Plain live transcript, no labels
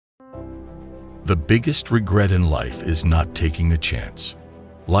The biggest regret in life is not taking a chance.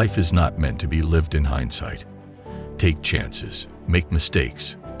 Life is not meant to be lived in hindsight. Take chances, make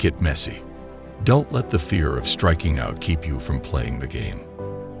mistakes, get messy. Don't let the fear of striking out keep you from playing the game.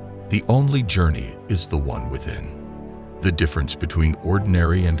 The only journey is the one within. The difference between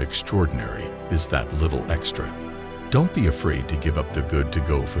ordinary and extraordinary is that little extra. Don't be afraid to give up the good to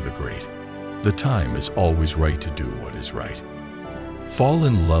go for the great. The time is always right to do what is right. Fall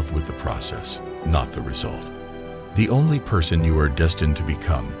in love with the process, not the result. The only person you are destined to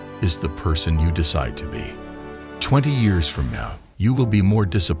become is the person you decide to be. 20 years from now, you will be more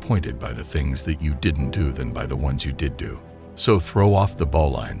disappointed by the things that you didn't do than by the ones you did do. So throw off the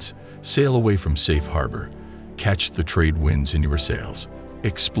bowlines, sail away from safe harbor, catch the trade winds in your sails,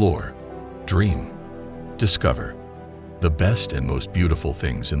 explore, dream, discover. The best and most beautiful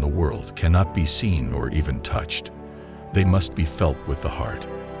things in the world cannot be seen or even touched. They must be felt with the heart.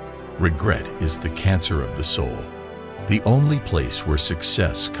 Regret is the cancer of the soul. The only place where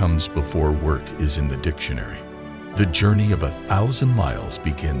success comes before work is in the dictionary. The journey of 1,000 miles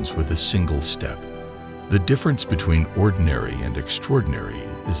begins with a single step. The difference between ordinary and extraordinary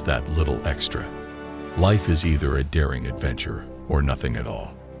is that little extra. Life is either a daring adventure or nothing at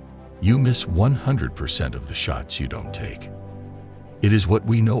all. You miss 100% of the shots you don't take. It is what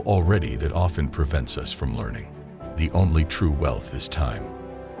we know already that often prevents us from learning. The only true wealth is time.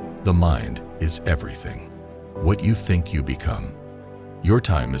 The mind is everything. What you think you become. Your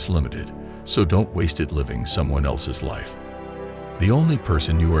time is limited, so don't waste it living someone else's life. The only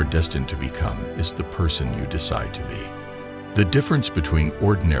person you are destined to become is the person you decide to be. The difference between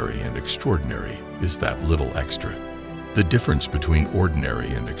ordinary and extraordinary is that little extra. The difference between ordinary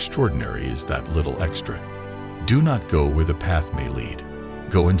and extraordinary is that little extra. Do not go where the path may lead.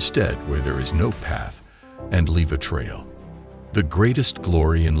 Go instead where there is no path, and leave a trail. The greatest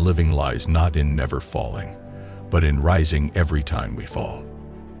glory in living lies not in never falling, but in rising every time we fall.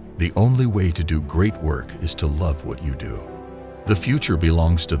 The only way to do great work is to love what you do. The future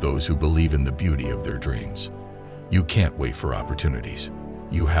belongs to those who believe in the beauty of their dreams. You can't wait for opportunities.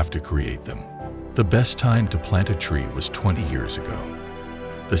 You have to create them. The best time to plant a tree was 20 years ago.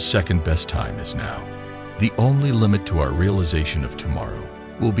 The second best time is now. The only limit to our realization of tomorrow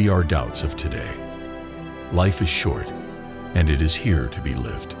will be our doubts of today. Life is short, and it is here to be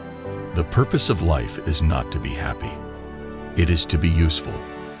lived. The purpose of life is not to be happy. It is to be useful,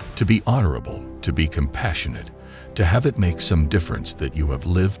 to be honorable, to be compassionate, to have it make some difference that you have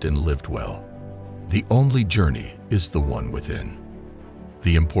lived and lived well. The only journey is the one within.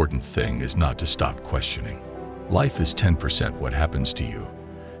 The important thing is not to stop questioning. Life is 10% what happens to you,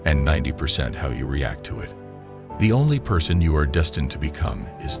 and 90% how you react to it. The only person you are destined to become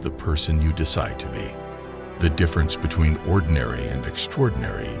is the person you decide to be. The difference between ordinary and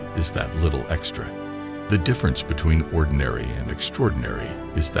extraordinary is that little extra. The difference between ordinary and extraordinary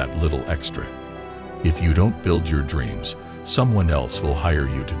is that little extra. If you don't build your dreams, someone else will hire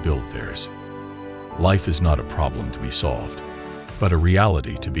you to build theirs. Life is not a problem to be solved, but a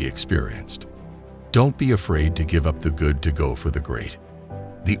reality to be experienced. Don't be afraid to give up the good to go for the great.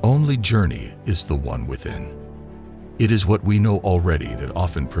 The only journey is the one within. It is what we know already that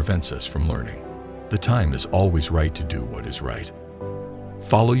often prevents us from learning. The time is always right to do what is right.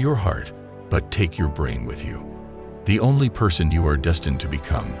 Follow your heart, but take your brain with you. The only person you are destined to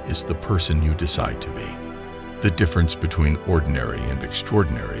become is the person you decide to be. The difference between ordinary and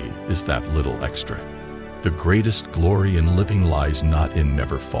extraordinary is that little extra. The greatest glory in living lies not in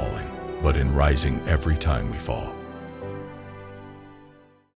never falling, but in rising every time we fall.